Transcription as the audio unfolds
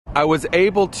I was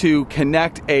able to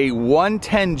connect a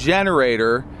 110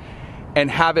 generator and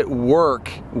have it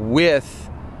work with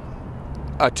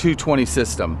a 220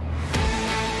 system.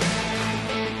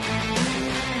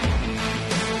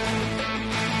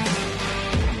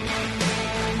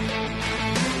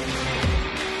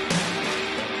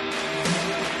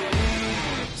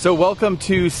 So welcome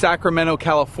to Sacramento,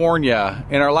 California.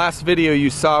 In our last video you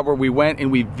saw where we went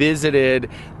and we visited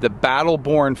the Battle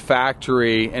Born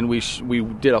factory, and we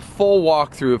did a full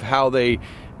walkthrough of how they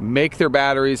make their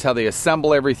batteries, how they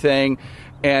assemble everything.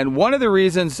 And one of the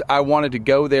reasons I wanted to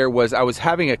go there was I was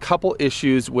having a couple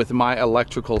issues with my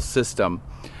electrical system.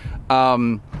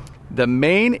 The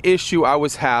main issue I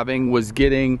was having was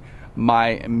getting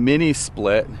my mini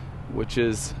split, which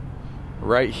is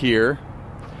right here,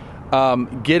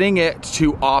 getting it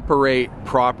to operate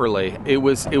properly. It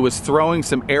was throwing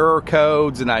some error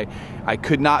codes, and I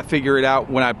could not figure it out.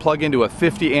 When I plug into a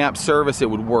 50 amp service, it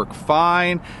would work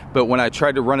fine, but when I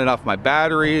tried to run it off my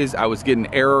batteries, I was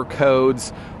getting error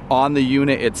codes on the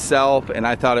unit itself, and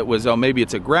I thought it was, oh, maybe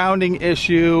it's a grounding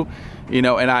issue, you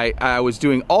know, and I was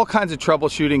doing all kinds of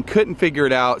troubleshooting, couldn't figure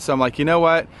it out. So I'm like, you know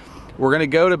what? We're gonna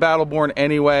go to Battle Born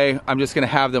anyway. I'm just gonna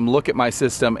have them look at my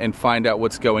system and find out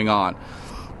what's going on.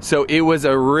 So it was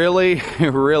a really,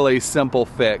 really simple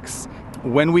fix.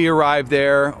 When we arrived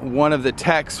there, one of the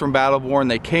techs from Battle Born,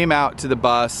 they came out to the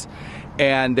bus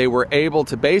and they were able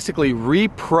to basically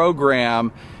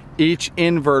reprogram each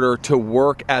inverter to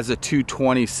work as a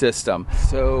 220 system.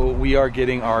 So we are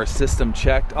getting our system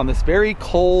checked on this very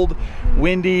cold,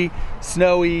 windy,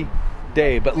 snowy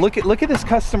day. But look at this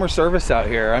customer service out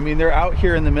here. I mean, they're out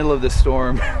here in the middle of the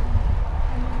storm.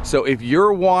 So if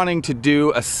you're wanting to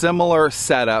do a similar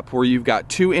setup where you've got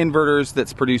two inverters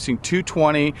that's producing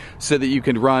 220 so that you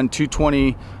can run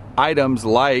 220 items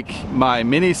like my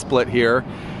mini split here,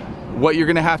 what you're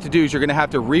gonna have to do is you're gonna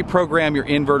have to reprogram your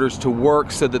inverters to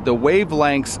work so that the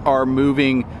wavelengths are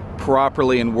moving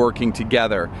properly and working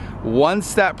together.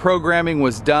 Once that programming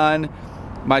was done,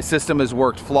 my system has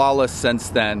worked flawless since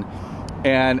then.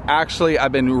 And actually,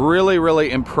 I've been really,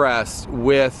 really impressed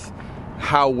with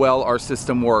how well our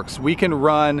system works. We can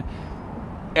run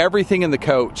everything in the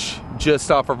coach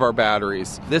just off of our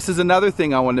batteries. This is another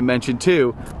thing I wanted to mention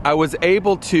too. I was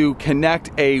able to connect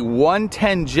a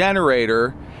 110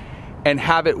 generator and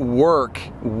have it work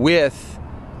with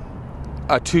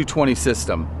a 220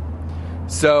 system.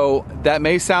 So that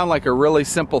may sound like a really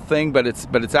simple thing, but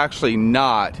it's actually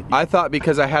not. I thought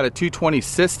because I had a 220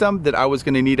 system that I was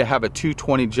gonna need to have a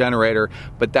 220 generator,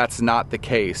 but that's not the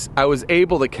case. I was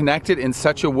able to connect it in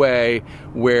such a way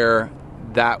where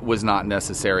that was not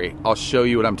necessary. I'll show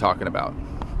you what I'm talking about.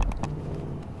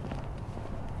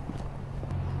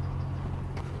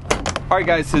 All right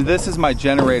guys, so this is my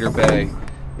generator bay.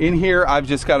 In here, I've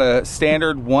just got a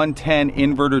standard 110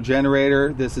 inverter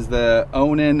generator. This is the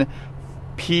Onan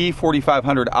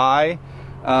P4500i.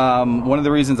 One of the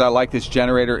reasons I like this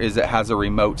generator is it has a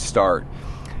remote start.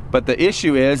 But the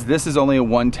issue is this is only a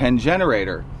 110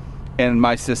 generator and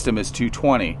my system is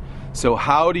 220. So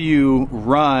how do you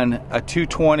run a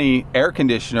 220 air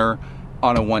conditioner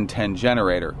on a 110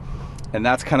 generator? And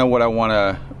that's kind of what I want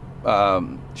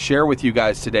to share with you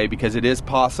guys today, because it is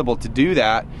possible to do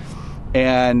that.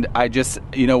 And I just,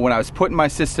 you know, when I was putting my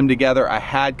system together, I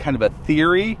had kind of a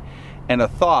theory and a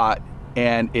thought,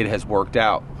 and it has worked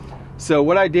out. So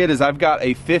what I did is I've got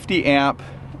a 50 amp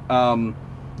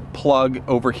plug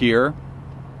over here,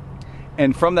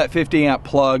 and from that 50 amp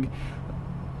plug,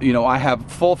 you know, I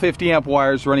have full 50 amp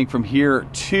wires running from here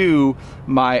to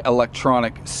my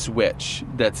electronic switch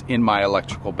that's in my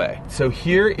electrical bay. So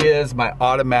here is my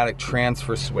automatic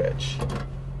transfer switch.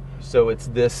 So it's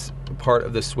this part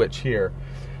of the switch here.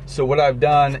 So what I've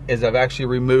done is I've actually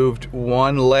removed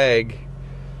one leg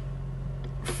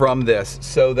from this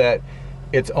so that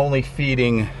it's only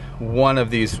feeding one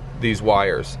of these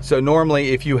wires. So normally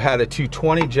if you had a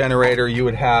 220 generator, you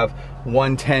would have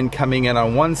 110 coming in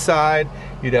on one side,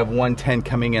 you'd have 110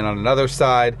 coming in on another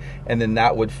side, and then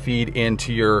that would feed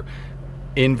into your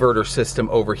inverter system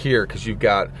over here because you've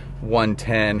got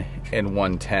 110 and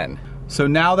 110. So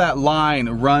now that line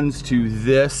runs to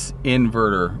this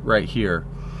inverter right here.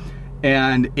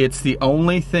 And it's the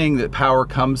only thing that power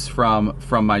comes from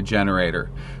my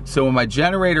generator. So when my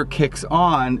generator kicks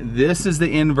on, this is the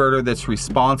inverter that's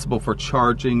responsible for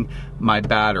charging my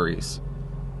batteries.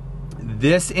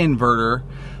 This inverter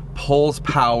pulls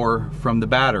power from the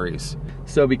batteries.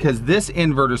 So because this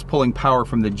inverter is pulling power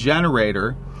from the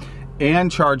generator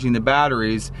and charging the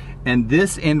batteries, and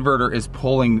this inverter is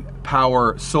pulling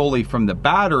power solely from the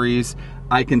batteries,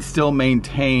 I can still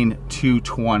maintain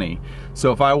 220.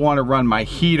 So if I want to run my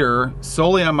heater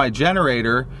solely on my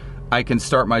generator, I can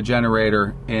start my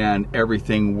generator and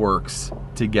everything works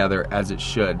together as it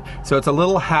should. So it's a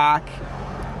little hack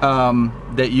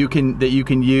that you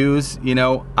can use. You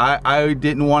know, I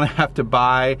didn't want to have to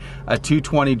buy a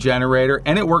 220 generator,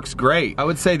 and it works great. I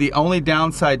would say the only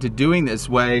downside to doing this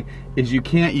way is you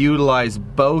can't utilize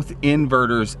both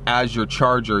inverters as your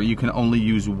charger. You can only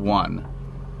use one,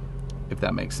 if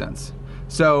that makes sense.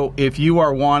 So if you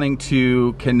are wanting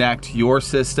to connect your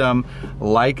system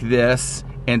like this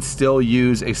and still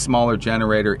use a smaller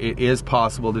generator, it is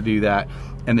possible to do that.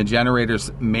 And the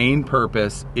generator's main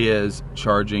purpose is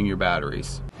charging your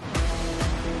batteries.